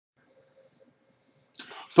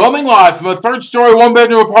Filming live from a third-story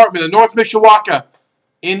one-bedroom apartment in North Mishawaka,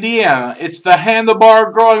 Indiana, it's the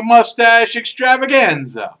Handlebar Growing Mustache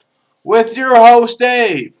Extravaganza with your host,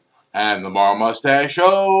 Dave. Handlebar Mustache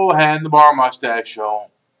Show, Handlebar Mustache Show.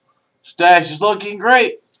 Stash is looking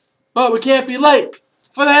great, but we can't be late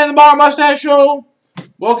for the Handlebar Mustache Show.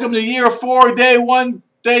 Welcome to year 4, day 1,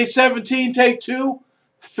 day 17, take 2,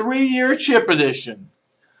 3-year chip edition.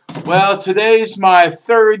 Well, today's my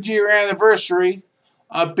 3rd year anniversary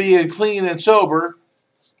of being clean and sober.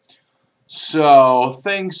 So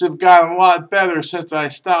things have gotten a lot better since I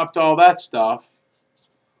stopped all that stuff.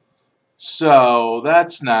 So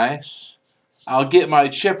that's nice. I'll get my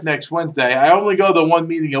chip next Wednesday. I only go to one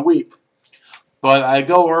meeting a week. But I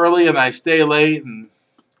go early and I stay late, and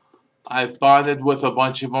I've bonded with a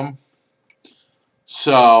bunch of them.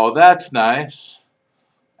 So that's nice.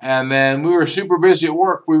 And then we were super busy at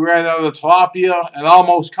work. We ran out of tilapia and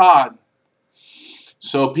almost cod.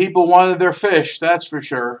 So people wanted their fish, that's for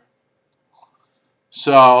sure.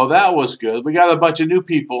 So that was good. We got a bunch of new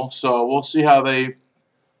people, so we'll see how they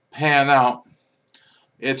pan out.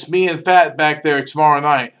 It's me and Fat back there tomorrow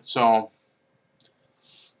night, so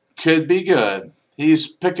could be good. He's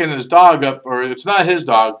picking his dog up, or it's not his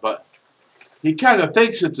dog, but he kind of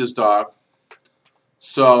thinks it's his dog.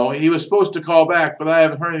 So he was supposed to call back, but I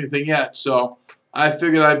haven't heard anything yet, so I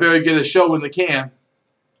figured I better get a show in the can.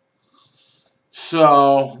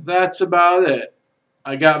 So that's about it.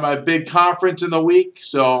 I got my big conference in the week,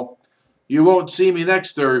 so you won't see me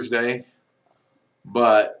next Thursday.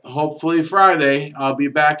 But hopefully Friday I'll be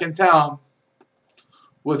back in town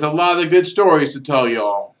with a lot of good stories to tell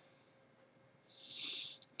y'all.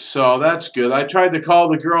 So that's good. I tried to call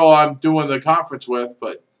the girl I'm doing the conference with,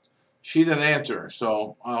 but she didn't answer,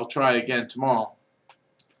 so I'll try again tomorrow.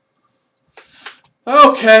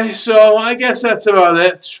 Okay, so I guess that's about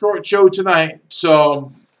it. Short show tonight.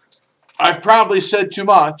 So I've probably said too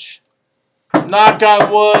much. Knock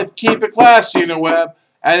on wood, keep it classy in the web.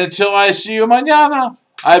 And until I see you mañana,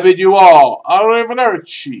 I bid you all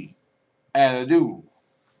arrivederci and adieu.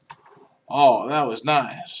 Oh, that was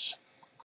nice.